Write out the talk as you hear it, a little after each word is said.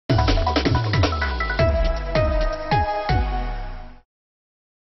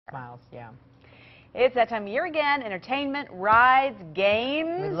miles, yeah. It's that time of year again. Entertainment, rides,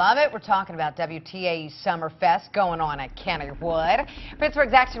 games. We love it. We're talking about WTAE Summerfest going on at Kennywood.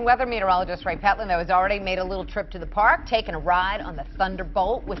 Pittsburgh's action weather meteorologist Ray Petelin, though, has already made a little trip to the park, taking a ride on the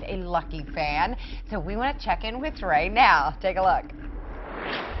Thunderbolt with a lucky fan. So we want to check in with Ray now. Take a look.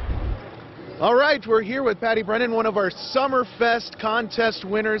 All right, we're here with Patty Brennan, one of our Summerfest contest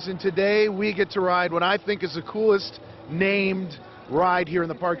winners, and today we get to ride what I think is the coolest named ride here in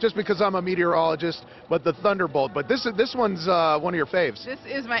the park, just because I'm a meteorologist, but the Thunderbolt. But this one's one of your faves. This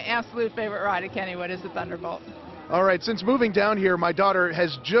is my absolute favorite ride at Kennywood, is the Thunderbolt. All right, since moving down here, my daughter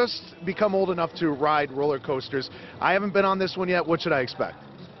has just become old enough to ride roller coasters. I haven't been on this one yet. What should I expect?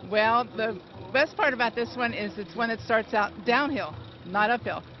 Well, the best part about this one is it's when it starts out downhill, not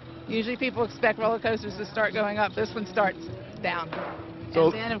uphill. Usually people expect roller coasters to start going up. This one starts down. So,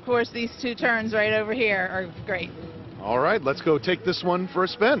 and then, of course, these two turns right over here are great. All right, let's go take this one for a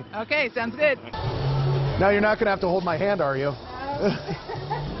spin. Okay, sounds good. Now you're not going to have to hold my hand, are you?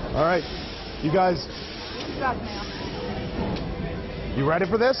 All right, you guys. You ready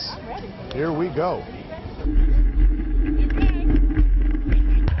for this? I'm ready. Here we go.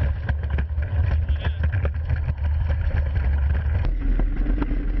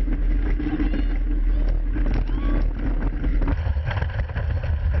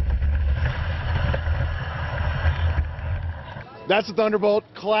 That's the Thunderbolt,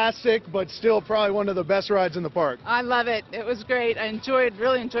 classic, but still probably one of the best rides in the park. I love it. It was great. I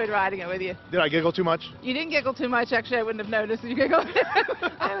really enjoyed riding it with you. Did I giggle too much? You didn't giggle too much. Actually, I wouldn't have noticed you giggled.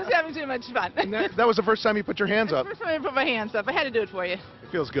 I was having too much fun. And that was the first time you put your hands up. First time I put my hands up. I had to do it for you.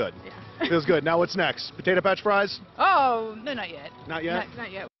 It feels good. Yeah. Feels good. Now what's next? Potato patch fries? Oh, no, not yet. Not yet?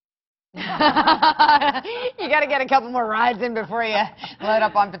 Not yet. You got to get a couple more rides in before you load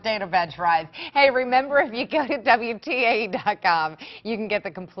up on potato patch fries. Hey, remember, if you go to WTAE.com, you can get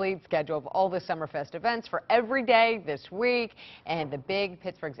the complete schedule of all the Summerfest events for every day this week, and the big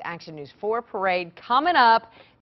Pittsburgh's Action News 4 parade coming up